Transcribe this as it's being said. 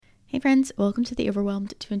Hey friends, welcome to the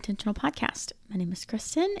Overwhelmed to Intentional podcast. My name is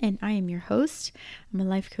Kristen and I am your host. I'm a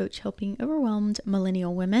life coach helping overwhelmed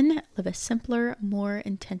millennial women live a simpler, more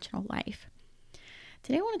intentional life.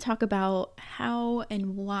 Today I want to talk about how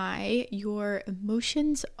and why your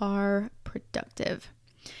emotions are productive.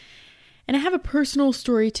 And I have a personal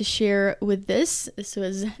story to share with this. This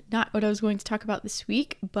was not what I was going to talk about this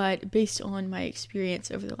week, but based on my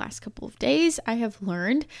experience over the last couple of days, I have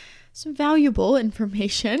learned some valuable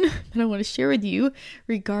information that I want to share with you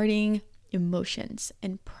regarding emotions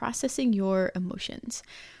and processing your emotions.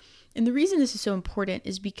 And the reason this is so important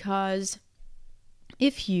is because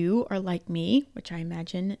if you are like me, which I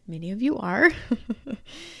imagine many of you are,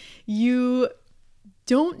 you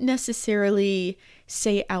don't necessarily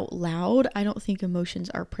say out loud, I don't think emotions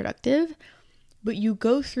are productive, but you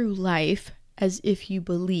go through life as if you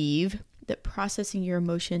believe that processing your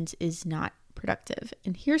emotions is not productive.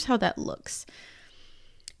 And here's how that looks.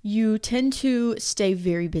 You tend to stay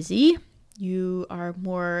very busy. You are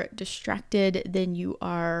more distracted than you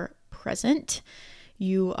are present.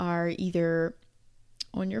 You are either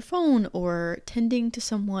on your phone or tending to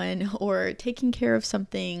someone or taking care of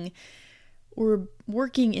something or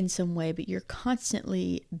working in some way, but you're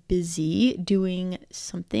constantly busy doing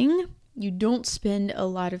something. You don't spend a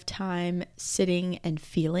lot of time sitting and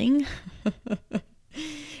feeling.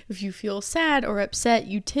 If you feel sad or upset,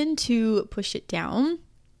 you tend to push it down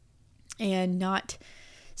and not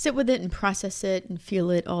sit with it and process it and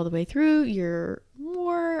feel it all the way through. You're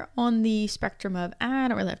more on the spectrum of, I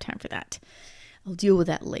don't really have time for that. I'll deal with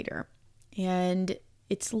that later. And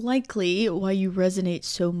it's likely why you resonate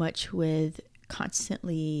so much with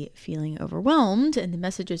constantly feeling overwhelmed and the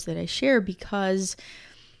messages that I share, because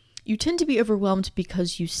you tend to be overwhelmed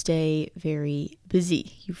because you stay very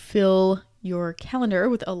busy. You fill your calendar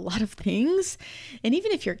with a lot of things. And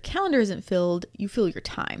even if your calendar isn't filled, you fill your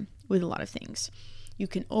time with a lot of things. You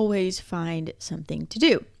can always find something to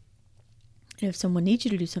do. And if someone needs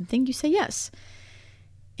you to do something, you say yes.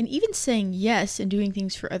 And even saying yes and doing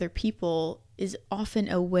things for other people is often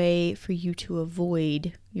a way for you to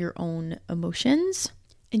avoid your own emotions.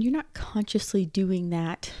 And you're not consciously doing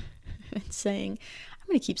that and saying, I'm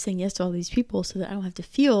going to keep saying yes to all these people so that I don't have to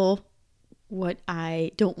feel what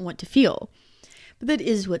I don't want to feel. But that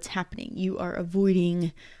is what's happening. You are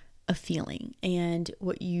avoiding a feeling. And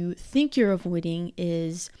what you think you're avoiding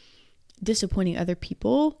is disappointing other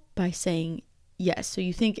people by saying yes. So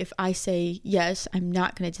you think if I say yes, I'm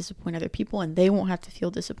not going to disappoint other people and they won't have to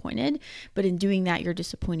feel disappointed. But in doing that, you're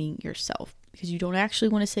disappointing yourself because you don't actually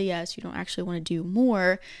want to say yes. You don't actually want to do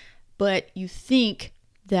more, but you think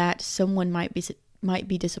that someone might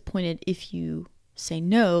be disappointed if you say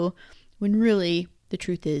no, when really the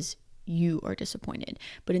truth is you are disappointed.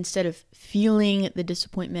 But instead of feeling the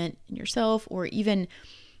disappointment in yourself or even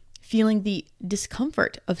feeling the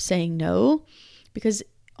discomfort of saying no, because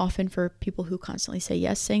often for people who constantly say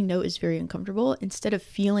yes, saying no is very uncomfortable. Instead of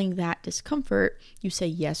feeling that discomfort, you say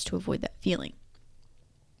yes to avoid that feeling.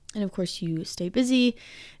 And of course, you stay busy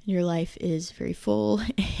and your life is very full.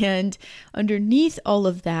 And underneath all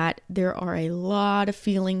of that, there are a lot of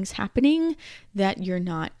feelings happening that you're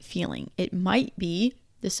not feeling. It might be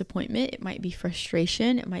disappointment. It might be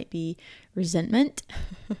frustration. It might be resentment.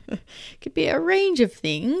 It could be a range of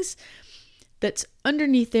things that's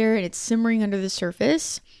underneath there and it's simmering under the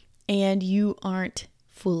surface and you aren't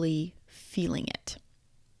fully feeling it.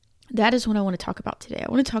 That is what I want to talk about today.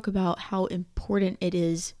 I want to talk about how important it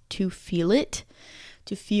is to feel it,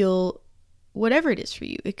 to feel whatever it is for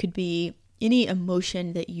you. It could be any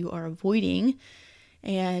emotion that you are avoiding.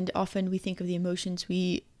 And often we think of the emotions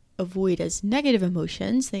we avoid as negative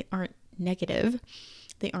emotions. They aren't negative.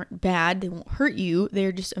 They aren't bad. They won't hurt you.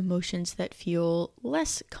 They're just emotions that feel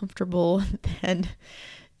less comfortable than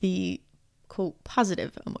the quote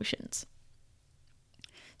positive emotions.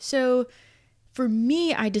 So for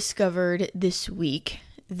me, I discovered this week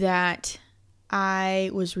that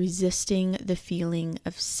I was resisting the feeling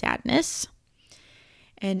of sadness.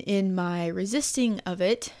 And in my resisting of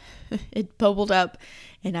it, it bubbled up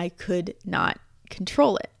and I could not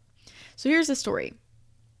control it. So here's the story.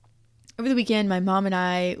 Over the weekend, my mom and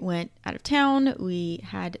I went out of town. We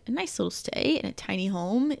had a nice little stay in a tiny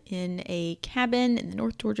home in a cabin in the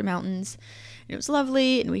North Georgia mountains. And it was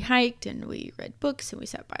lovely, and we hiked, and we read books, and we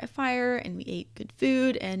sat by a fire, and we ate good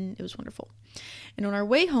food, and it was wonderful. And on our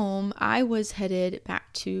way home, I was headed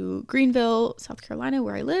back to Greenville, South Carolina,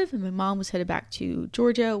 where I live, and my mom was headed back to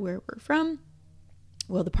Georgia, where we're from.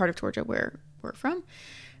 Well, the part of Georgia where we're from.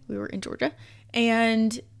 We were in Georgia.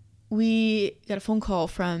 And we got a phone call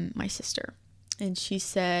from my sister. And she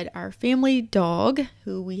said, our family dog,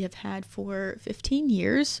 who we have had for 15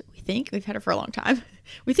 years, we've had her for a long time.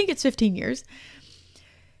 We think it's 15 years.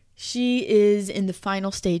 She is in the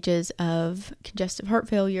final stages of congestive heart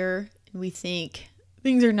failure. And we think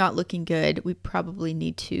things are not looking good. We probably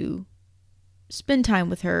need to spend time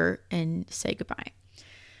with her and say goodbye.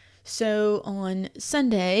 So on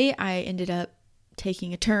Sunday, I ended up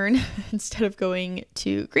taking a turn. Instead of going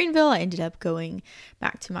to Greenville, I ended up going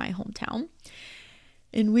back to my hometown.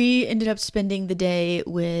 And we ended up spending the day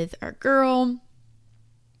with our girl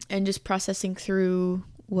and just processing through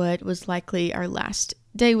what was likely our last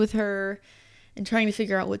day with her and trying to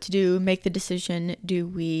figure out what to do, make the decision. Do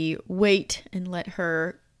we wait and let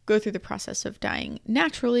her go through the process of dying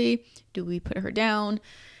naturally? Do we put her down?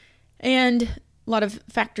 And a lot of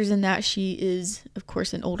factors in that. She is, of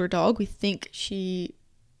course, an older dog. We think she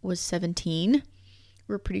was 17.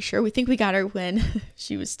 We're pretty sure. We think we got her when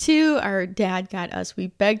she was 2. Our dad got us. We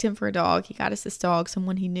begged him for a dog. He got us this dog.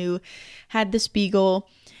 Someone he knew had this beagle,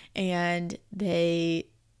 and they,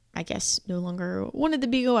 I guess, no longer wanted the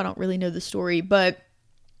beagle. I don't really know the story, but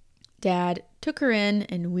Dad took her in,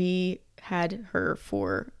 and we had her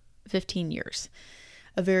for 15 years.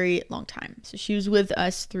 A very long time. So she was with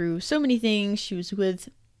us through so many things. She was with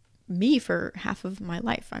me for half of my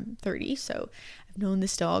life. I'm 30, so I've known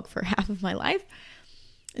this dog for half of my life.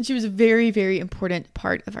 And she was a very, very important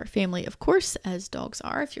part of our family, of course, as dogs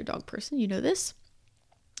are. If you're a dog person, you know this.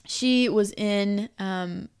 She was in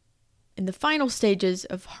the final stages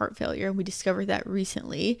of heart failure, and we discovered that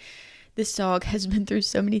recently. This dog has been through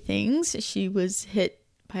so many things. She was hit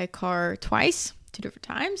by a car twice, 2 different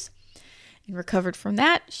times, and recovered from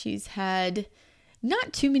that. She's had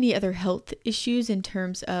not too many other health issues in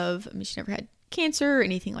terms of, she never had cancer or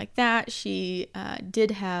anything like that. She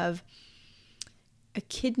did have a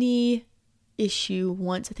kidney issue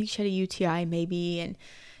once. I think she had a UTI maybe, and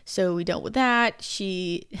so we dealt with that.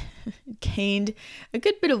 She gained a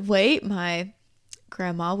good bit of weight. My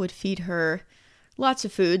grandma would feed her lots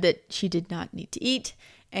of food that she did not need to eat,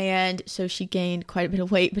 and so she gained quite a bit of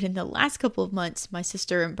weight. But in the last couple of months, my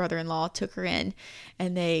sister and brother-in-law took her in,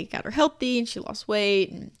 and they got her healthy, and she lost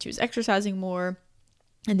weight, and she was exercising more.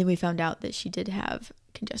 And then we found out that she did have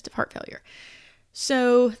congestive heart failure.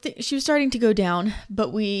 So she was starting to go down,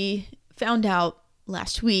 but we found out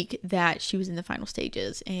last week that she was in the final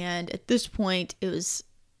stages. And at this point, it was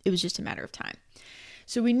just a matter of time.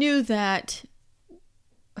 So we knew that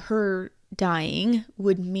her dying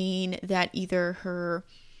would mean that either her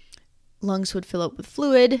lungs would fill up with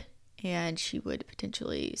fluid and she would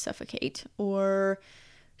potentially suffocate, or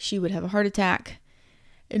she would have a heart attack.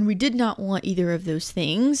 And we did not want either of those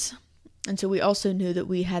things. And so we also knew that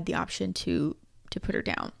we had the option to put her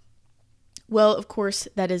down. Well, of course,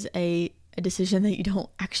 that is a decision that you don't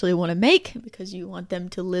actually want to make because you want them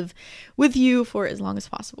to live with you for as long as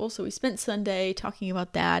possible. So we spent Sunday talking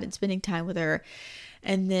about that and spending time with her.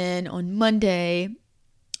 And then on Monday,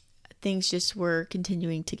 things just were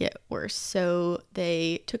continuing to get worse. So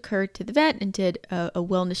they took her to the vet and did a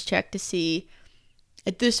wellness check to see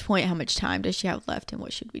at this point how much time does she have left and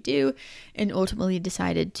what should we do, and ultimately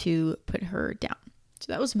decided to put her down.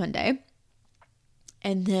 So that was Monday.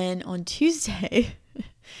 And then on Tuesday,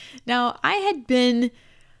 now I had been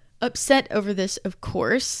upset over this, of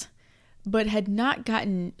course, but had not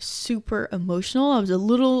gotten super emotional. I was a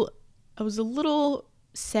little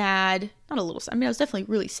sad, not a little, I was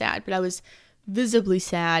definitely really sad, but I was visibly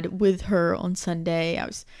sad with her on Sunday. I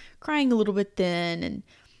was crying a little bit then, and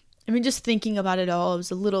just thinking about it all, I was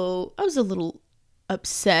a little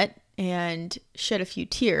upset and shed a few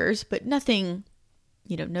tears, but nothing,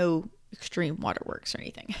 no extreme waterworks or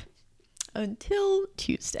anything until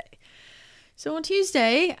Tuesday. So on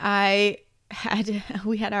Tuesday,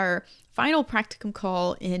 we had our final practicum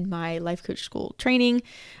call in my life coach school training.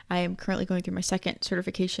 I am currently going through my second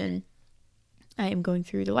certification. I am going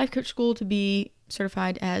through the life coach school to be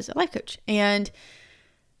certified as a life coach. And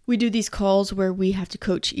we do these calls where we have to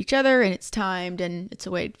coach each other, and it's timed, and it's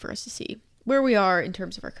a way for us to see where we are in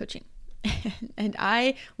terms of our coaching. And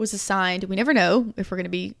I was assigned, we never know if we're going to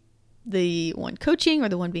be the one coaching or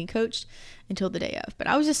the one being coached until the day of, but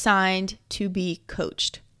I was assigned to be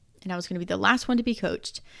coached, and I was going to be the last one to be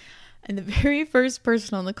coached. And the very first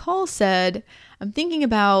person on the call said, I'm thinking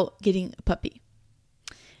about getting a puppy.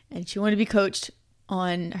 And she wanted to be coached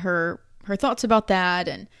on her thoughts about that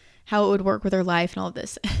and how it would work with her life and all of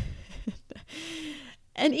this.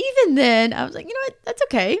 And even then, I was like, you know what? That's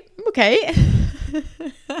okay. I'm okay.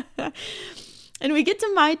 And we get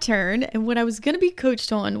to my turn, and what I was going to be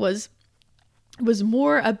coached on was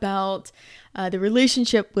more about the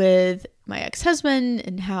relationship with my ex-husband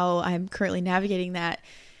and how I'm currently navigating that.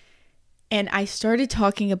 And I started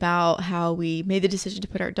talking about how we made the decision to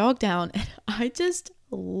put our dog down, and I just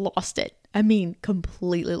lost it. I mean,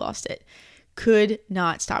 completely lost it. Could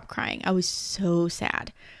not stop crying. I was so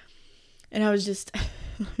sad. And I was just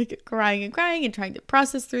like crying and trying to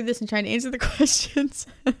process through this and trying to answer the questions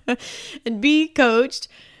and be coached.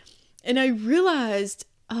 And I realized,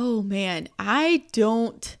 oh man, I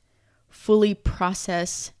don't fully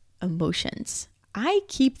process emotions. I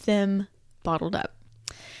keep them bottled up.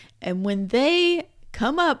 And when they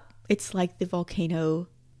come up, it's like the volcano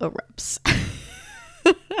erupts.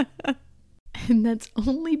 And that's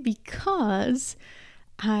only because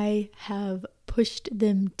I have pushed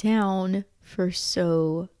them down for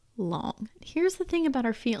so long. Here's the thing about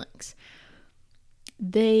our feelings.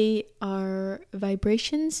 They are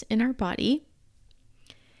vibrations in our body,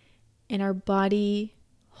 and our body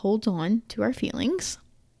holds on to our feelings.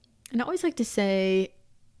 And I always like to say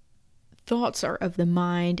thoughts are of the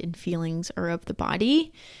mind and feelings are of the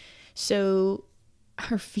body. So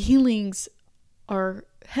our feelings are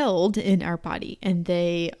held in our body and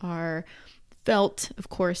they are felt, of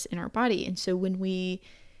course, in our body. And so when we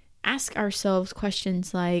ask ourselves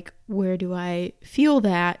questions like, where do I feel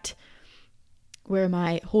that? Where am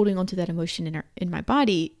I holding on to that emotion in my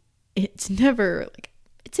body? It's never like,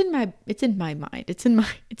 it's in my mind. It's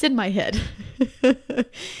in my head.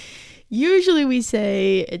 Usually we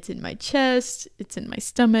say it's in my chest, it's in my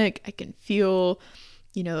stomach. I can feel,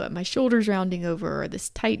 my shoulders rounding over, or this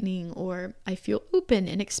tightening, or I feel open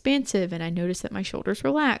and expansive and I notice that my shoulders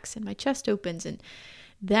relax and my chest opens and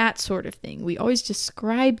that sort of thing. We always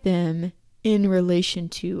describe them in relation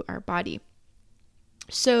to our body.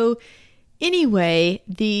 So anyway,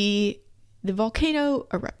 the volcano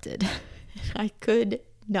erupted. I could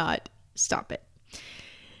not stop it.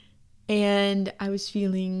 And I was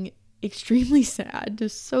feeling extremely sad,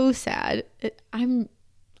 just so sad. I'm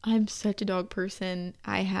such a dog person.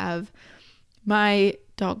 I have my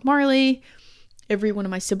dog Marley. Every one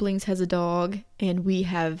of my siblings has a dog, and we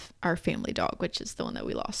have our family dog, which is the one that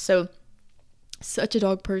we lost. So such a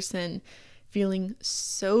dog person, feeling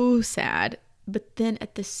so sad. But then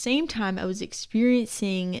at the same time, I was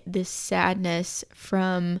experiencing this sadness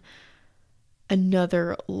from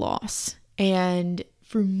another loss. And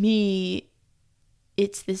for me,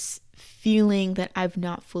 it's this feeling that I've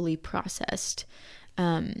not fully processed.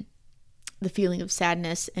 The feeling of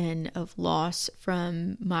sadness and of loss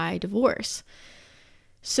from my divorce.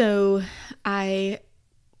 So I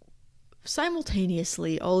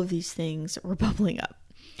simultaneously, all of these things were bubbling up.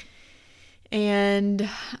 And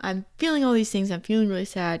I'm feeling all these things. I'm feeling really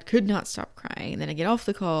sad. Could not stop crying. And then I get off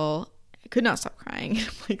the call. I could not stop crying.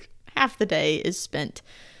 Like half the day is spent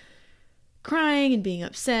crying and being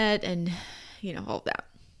upset and, all of that.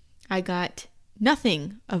 I got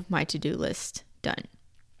nothing of my to-do list done.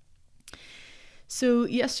 So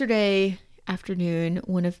yesterday afternoon,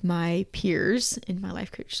 one of my peers in my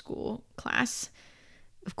life coach school class,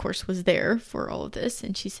 of course, was there for all of this.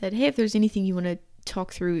 And she said, hey, if there's anything you want to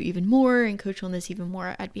talk through even more and coach on this even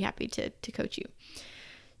more, I'd be happy to coach you.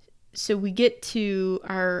 So we get to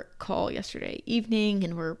our call yesterday evening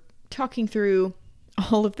and we're talking through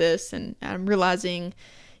all of this, and I'm realizing,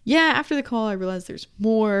 after the call, I realized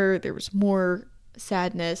there was more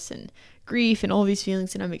sadness and grief and all these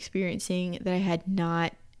feelings that I'm experiencing that I had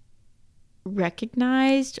not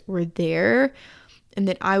recognized were there, and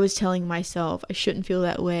that I was telling myself I shouldn't feel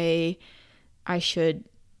that way. I should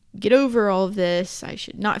get over all of this. I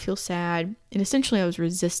should not feel sad. And essentially I was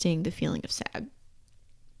resisting the feeling of sad.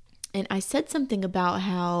 And I said something about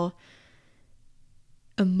how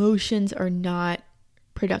emotions are not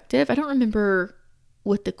productive. I don't remember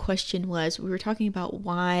what the question was. We were talking about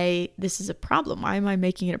why this is a problem. Why am I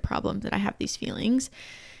making it a problem that I have these feelings?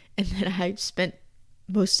 And then I spent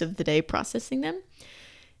most of the day processing them.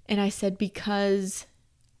 And I said, because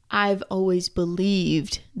I've always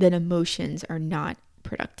believed that emotions are not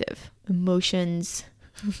productive. Emotions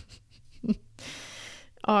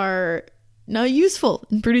are not useful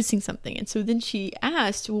in producing something. And so then she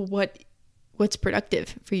asked, well, what's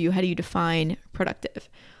productive for you? How do you define productive?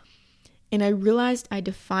 And I realized I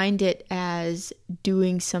defined it as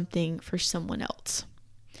doing something for someone else.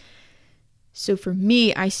 So for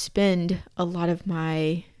me, I spend a lot of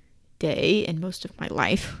my day and most of my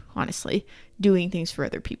life, honestly, doing things for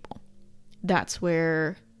other people. That's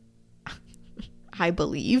where I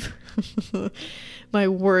believe my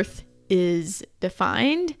worth is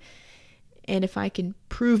defined. And if I can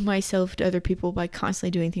prove myself to other people by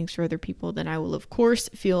constantly doing things for other people, then I will, of course,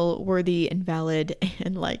 feel worthy and valid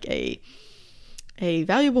and like a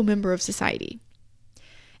valuable member of society.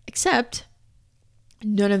 Except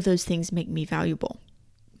none of those things make me valuable.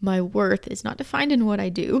 My worth is not defined in what I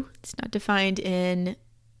do. It's not defined in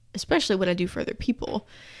especially what I do for other people.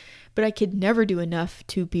 But I could never do enough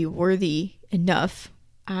to be worthy enough.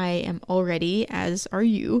 I am already, as are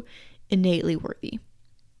you, innately worthy.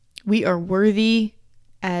 We are worthy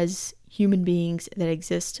as human beings that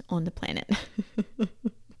exist on the planet.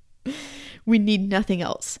 We need nothing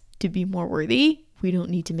else to be more worthy. We don't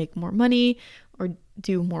need to make more money or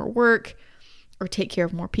do more work or take care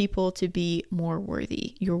of more people to be more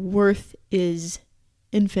worthy. Your worth is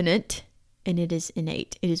infinite and it is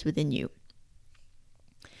innate. It is within you.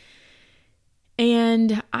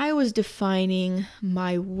 And I was defining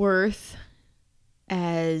my worth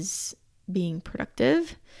as being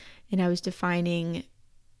productive, and I was defining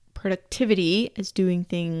productivity as doing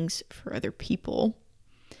things for other people.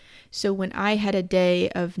 So when I had a day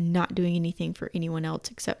of not doing anything for anyone else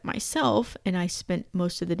except myself, and I spent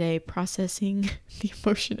most of the day processing the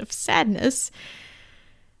emotion of sadness,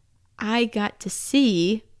 I got to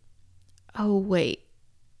see, oh wait,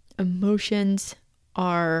 emotions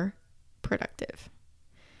are productive.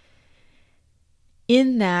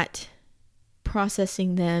 In that,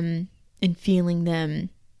 processing them and feeling them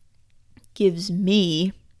gives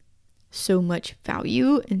me so much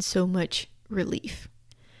value and so much relief.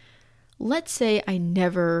 Let's say I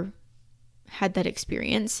never had that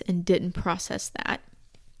experience and didn't process that.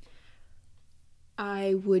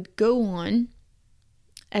 I would go on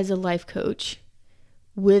as a life coach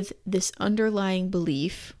with this underlying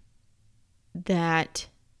belief that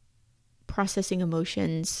processing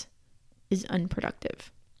emotions is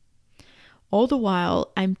unproductive. All the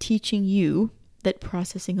while, I'm teaching you that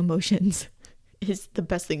processing emotions is the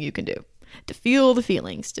best thing you can do. To feel the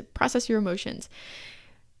feelings, to process your emotions.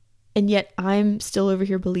 And yet I'm still over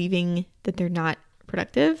here believing that they're not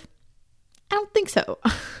productive. I don't think so.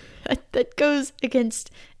 That goes against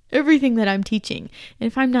everything that I'm teaching. And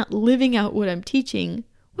if I'm not living out what I'm teaching,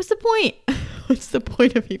 what's the point? What's the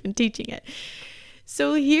point of even teaching it?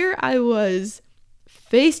 So here I was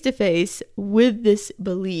face to face with this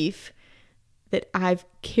belief that I've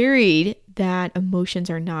carried that emotions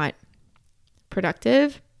are not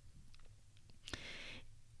productive.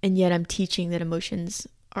 And yet I'm teaching that emotions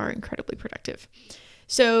are incredibly productive.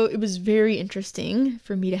 So it was very interesting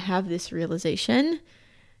for me to have this realization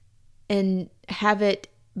and have it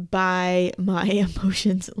by my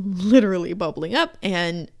emotions literally bubbling up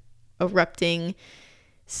and erupting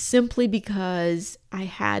simply because I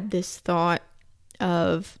had this thought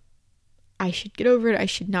of I should get over it, I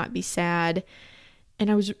should not be sad. And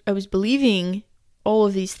I was believing all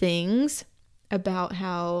of these things about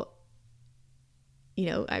how,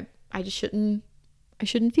 I just shouldn't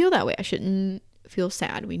feel that way. I shouldn't feel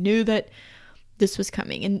sad. We knew that this was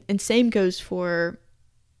coming. And same goes for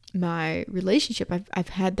my relationship. I've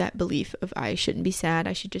had that belief of I shouldn't be sad.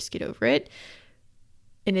 I should just get over it.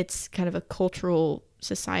 And it's kind of a cultural,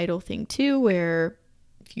 societal thing too, where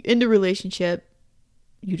if you end a relationship,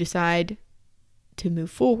 you decide to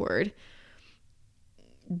move forward,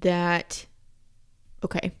 that,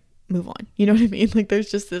 okay, move on. You know what I mean? Like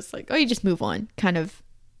there's just this like, oh, you just move on kind of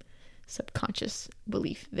subconscious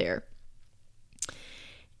belief there.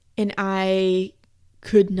 And I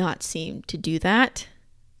could not seem to do that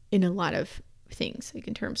in a lot of things, like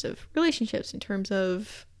in terms of relationships, in terms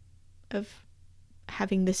of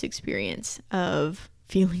having this experience of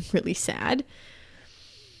feeling really sad.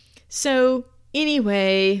 So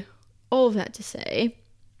anyway, all of that to say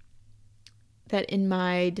that in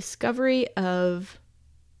my discovery of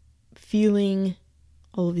feeling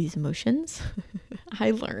all of these emotions,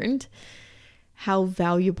 I learned how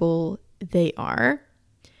valuable they are,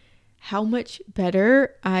 how much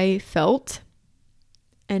better I felt,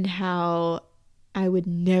 and how I would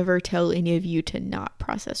never tell any of you to not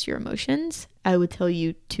process your emotions. I would tell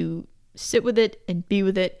you to sit with it and be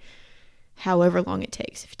with it however long it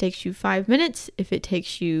takes. If it takes you 5 minutes, if it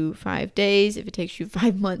takes you 5 days, if it takes you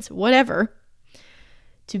 5 months, whatever,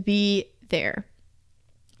 to be there.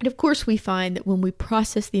 And of course, we find that when we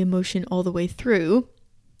process the emotion all the way through,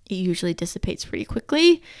 it usually dissipates pretty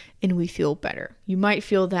quickly and we feel better. You might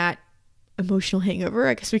feel that emotional hangover,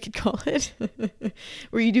 I guess we could call it,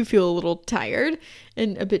 where you do feel a little tired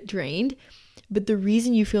and a bit drained. But the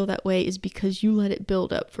reason you feel that way is because you let it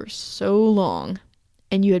build up for so long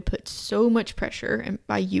and you had put so much pressure, and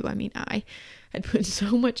by you, I mean I had put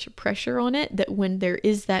so much pressure on it that when there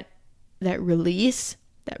is that release,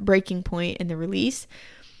 that breaking point and the release,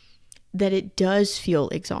 that it does feel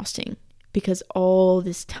exhausting because all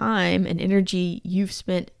this time and energy you've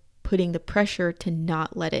spent putting the pressure to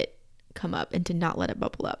not let it come up and to not let it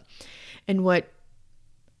bubble up. And what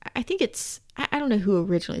I think I don't know who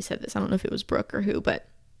originally said this. I don't know if it was Brooke or who, but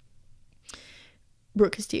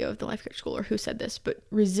Brooke Castillo of the Life Coach School or who said this, but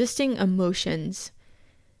resisting emotions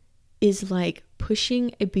is like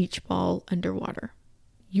pushing a beach ball underwater.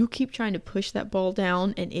 You keep trying to push that ball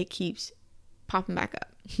down and it keeps popping back up.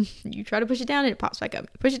 You try to push it down and it pops back up.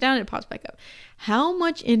 You push it down and it pops back up. How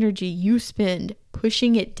much energy you spend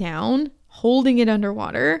pushing it down, holding it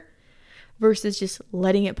underwater, versus just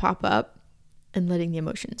letting it pop up and letting the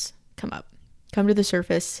emotions come to the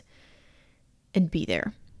surface and be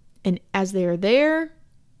there. And as they are there,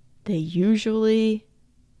 they usually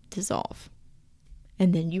dissolve.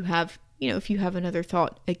 And then you have, if you have another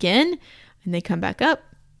thought again and they come back up,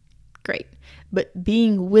 great. But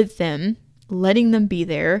being with them, letting them be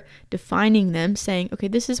there, defining them, saying, okay,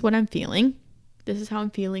 this is what I'm feeling. This is how I'm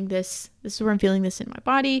feeling this. This is where I'm feeling this in my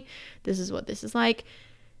body. This is what this is like.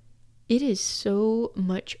 It is so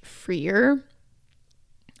much freer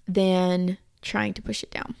than trying to push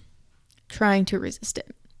it down, trying to resist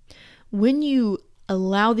it. When you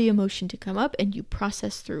allow the emotion to come up and you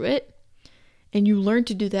process through it, and you learn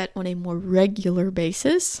to do that on a more regular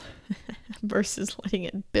basis versus letting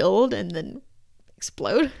it build and then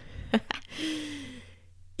explode,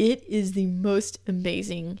 it is the most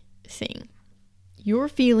amazing thing. Your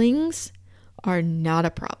feelings are not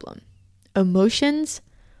a problem. Emotions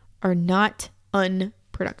are not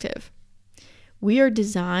unproductive. We are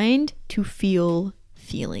designed to feel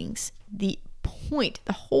feelings. The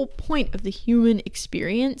whole point of the human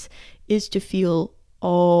experience is to feel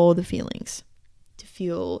all the feelings, to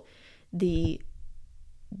feel the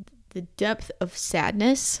depth of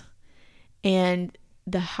sadness and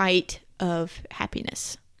the height of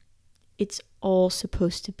happiness. It's all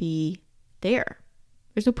supposed to be there.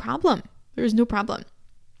 There's no problem. There's no problem.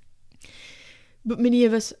 But many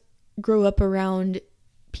of us grow up around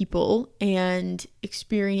people and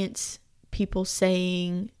experience people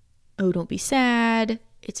saying, oh, don't be sad,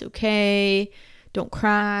 it's okay, don't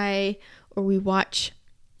cry. Or we watch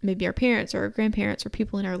maybe our parents or our grandparents or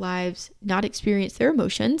people in our lives not experience their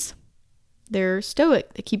emotions. They're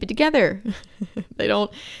stoic, they keep it together. They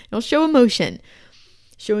don't show emotion.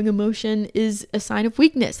 Showing emotion is a sign of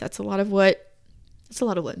weakness. That's a lot of what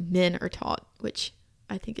men are taught, which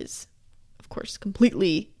I think is, of course,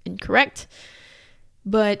 completely incorrect.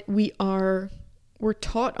 But we're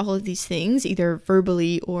taught all of these things, either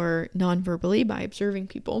verbally or non-verbally, by observing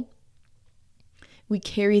people. We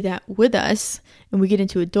carry that with us and we get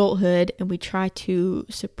into adulthood and we try to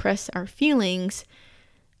suppress our feelings,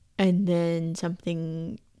 and then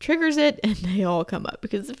something triggers it and they all come up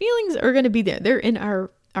because the feelings are going to be there. They're in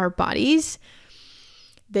our bodies.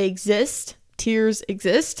 They exist. Tears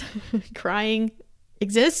exist. Crying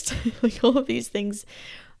exists. Like, all of these things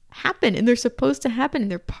happen and they're supposed to happen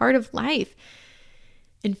and they're part of life.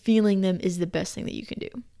 And feeling them is the best thing that you can do.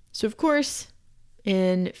 So of course,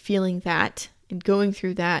 in feeling that and going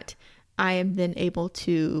through that, I am then able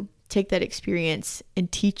to take that experience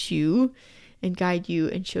and teach you and guide you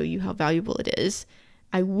and show you how valuable it is.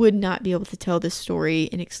 I would not be able to tell this story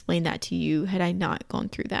and explain that to you had I not gone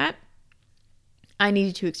through that. I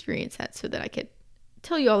needed to experience that so that I could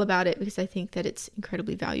tell you all about it, because I think that it's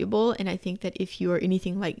incredibly valuable. And I think that if you are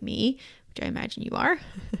anything like me, which I imagine you are,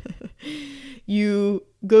 you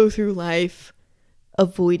go through life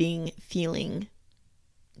avoiding feeling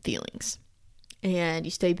feelings, and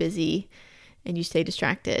you stay busy and you stay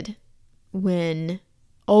distracted when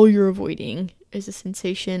all you're avoiding is a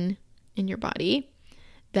sensation in your body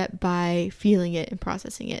that by feeling it and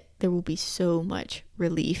processing it, there will be so much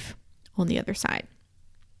relief on the other side.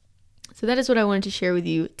 So that is what I wanted to share with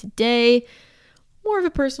you today. More of a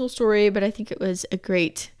personal story, but I think it was a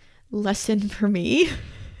great lesson for me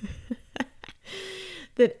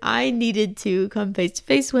that I needed to come face to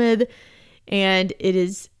face with. And it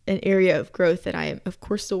is an area of growth that I am, of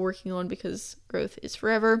course, still working on, because growth is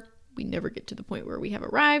forever. We never get to the point where we have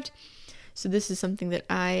arrived. So this is something that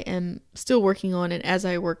I am still working on. And as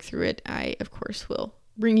I work through it, I, of course, will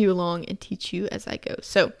bring you along and teach you as I go.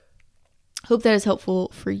 So hope that is helpful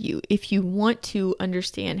for you. If you want to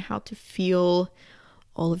understand how to feel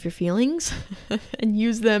all of your feelings and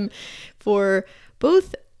use them for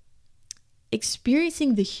both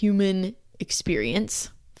experiencing the human experience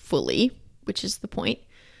fully, which is the point,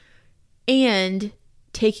 and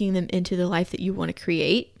taking them into the life that you want to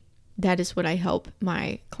create, that is what I help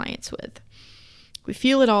my clients with. We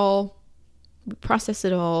feel it all, we process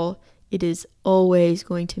it all. It is always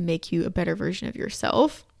going to make you a better version of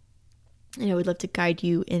yourself. And I would love to guide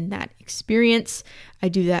you in that experience. I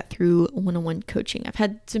do that through one-on-one coaching. I've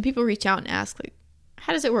had some people reach out and ask, like,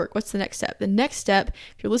 how does it work? What's the next step? The next step,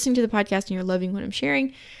 if you're listening to the podcast and you're loving what I'm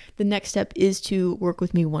sharing, the next step is to work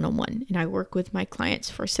with me one-on-one. And I work with my clients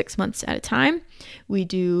for 6 months at a time. We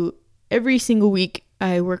do every single week.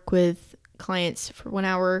 I work with clients for 1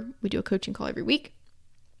 hour. We do a coaching call every week.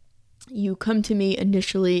 You come to me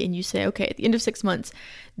initially and you say, okay, at the end of 6 months,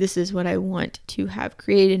 this is what I want to have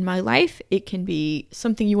created in my life. It can be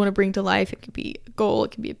something you want to bring to life. It can be a goal.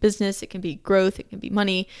 It can be a business. It can be growth. It can be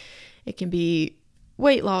money. It can be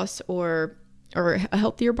weight loss or a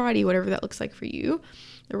healthier body, whatever that looks like for you.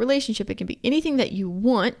 A relationship. It can be anything that you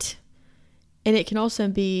want. And it can also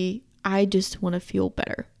be, I just want to feel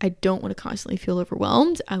better. I don't want to constantly feel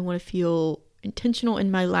overwhelmed. I want to feel intentional in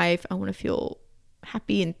my life. I want to feel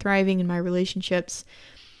happy and thriving in my relationships.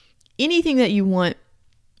 Anything that you want,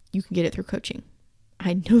 you can get it through coaching.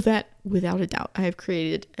 I know that without a doubt. I have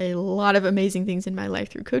created a lot of amazing things in my life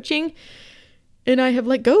through coaching, and I have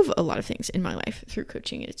let go of a lot of things in my life through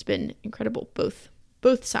coaching. It's been incredible,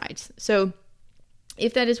 both sides. So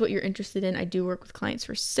if that is what you're interested in, I do work with clients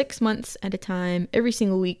for 6 months at a time. Every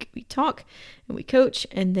single week we talk and we coach,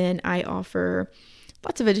 and then I offer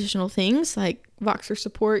lots of additional things like Voxer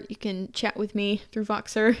support. You can chat with me through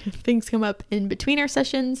Voxer if things come up in between our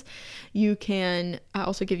sessions. I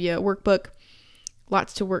also give you a workbook,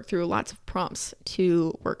 lots to work through, lots of prompts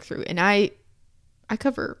to work through. And I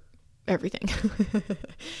cover everything.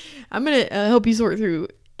 I'm going to help you sort through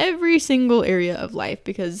every single area of life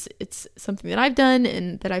because it's something that I've done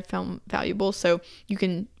and that I've found valuable. So you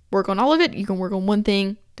can work on all of it. You can work on one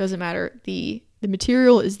thing. Doesn't matter. The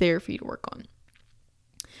material is there for you to work on.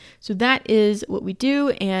 So that is what we do,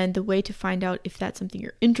 and the way to find out if that's something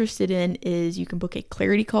you're interested in is you can book a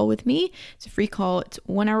clarity call with me. It's a free call. It's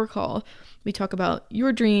a 1 hour call. We talk about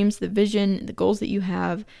your dreams, the vision, the goals that you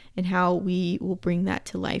have, and how we will bring that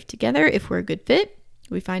to life together. If we're a good fit,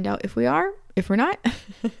 we find out if we are, if we're not,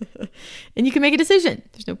 and you can make a decision.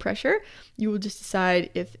 There's no pressure. You will just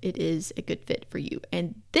decide if it is a good fit for you.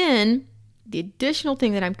 And then the additional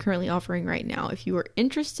thing that I'm currently offering right now, if you are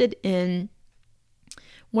interested in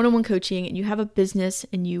one-on-one coaching and you have a business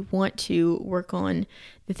and you want to work on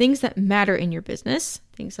the things that matter in your business,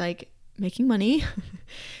 things like making money,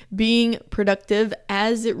 being productive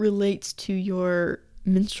as it relates to your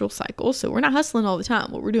menstrual cycle. So we're not hustling all the time.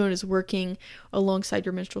 What we're doing is working alongside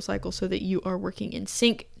your menstrual cycle so that you are working in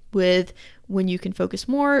sync with when you can focus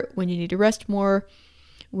more, when you need to rest more,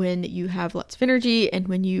 when you have lots of energy, and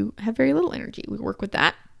when you have very little energy. We work with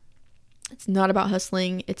that. It's not about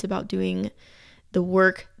hustling. It's about doing the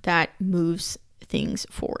work that moves things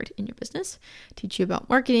forward in your business. Teach you about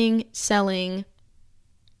marketing, selling,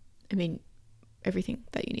 everything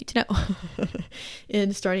that you need to know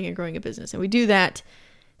in starting and growing a business. And we do that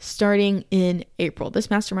starting in April. This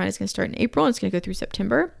mastermind is going to start in April and it's going to go through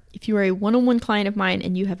September. If you are a one-on-one client of mine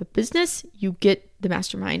and you have a business, you get the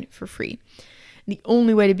mastermind for free. The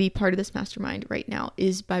only way to be part of this mastermind right now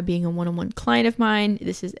is by being a one-on-one client of mine.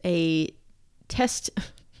 This is a test,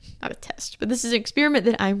 not a test, but this is an experiment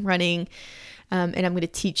that I'm running, and I'm going to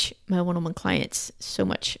teach my one-on-one clients so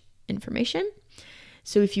much information.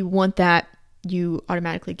 So if you want that, you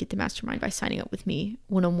automatically get the mastermind by signing up with me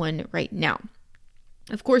one-on-one right now.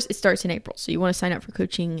 Of course, it starts in April, so you want to sign up for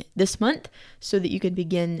coaching this month so that you can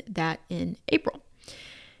begin that in April.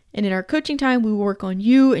 And in our coaching time, we will work on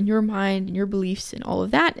you and your mind and your beliefs and all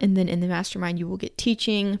of that. And then in the mastermind, you will get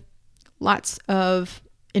teaching, lots of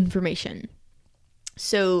information.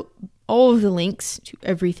 So all of the links to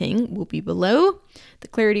everything will be below: the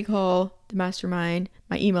clarity call, the mastermind,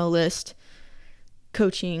 my email list,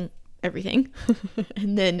 coaching, everything.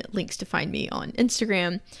 And then links to find me on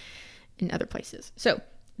Instagram and other places. So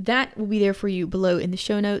that will be there for you below in the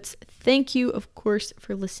show notes. Thank you, of course,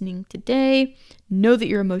 for listening today. Know that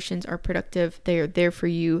your emotions are productive. They are there for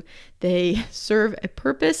you. They serve a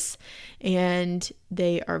purpose, and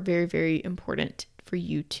they are very, very important for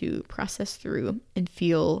you to process through and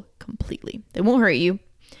feel completely. They won't hurt you.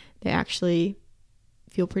 They actually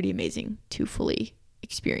feel pretty amazing to fully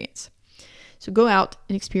experience. So go out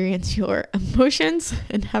and experience your emotions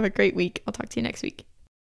and have a great week. I'll talk to you next week.